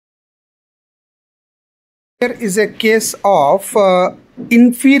Here is a case of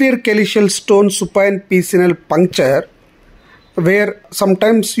inferior calyceal stone supine PCNL puncture, where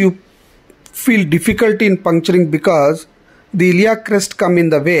sometimes you feel difficulty in puncturing because the iliac crest come in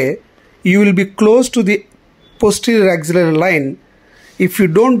the way. You will be close to the posterior axillary line. If you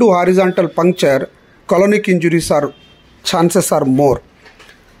don't do horizontal puncture, colonic injuries chances are more.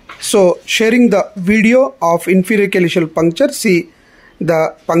 So sharing the video of inferior calyceal puncture, see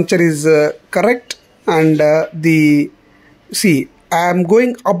the puncture is correct, and I am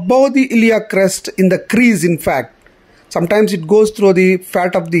going above the iliac crest in the crease. In fact, sometimes it goes through the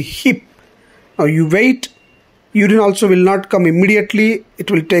fat of the hip. Now you wait, urine also will not come immediately.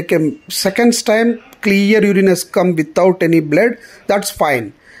 It will take a second's time. Clear urine has come without any blood. That's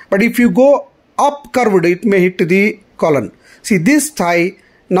fine. But if you go up curved, it may hit the colon. See, this thigh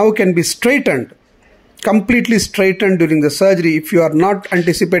now can be straightened, completely straightened during the surgery if you are not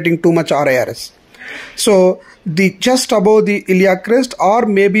anticipating too much RIRS. So just above the iliac crest, or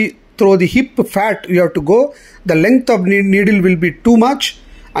maybe through the hip fat you have to go. The length of needle will be too much,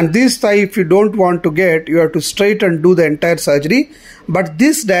 and this thigh, if you don't want to get, you have to straighten, do the entire surgery. But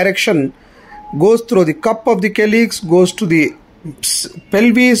this direction goes through the cup of the calyx, goes to the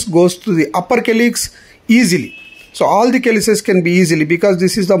pelvis, goes to the upper calyx easily. So all the calyces can be easily, because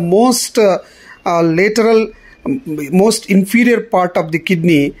this is the most lateral, most inferior part of the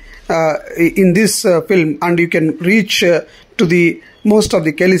kidney in this film, and you can reach to the most of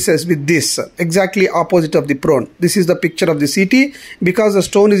the calyces with this, exactly opposite of the prone. This is the picture of the CT. Because the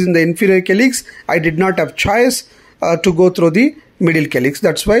stone is in the inferior calyx, I did not have choice to go through the middle calyx.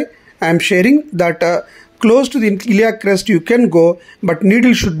 That's why I am sharing that close to the iliac crest you can go, but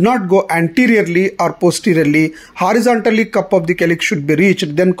needle should not go anteriorly or posteriorly. Horizontally cup of the calyx should be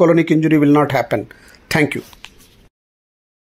reached, then colonic injury will not happen. Thank you.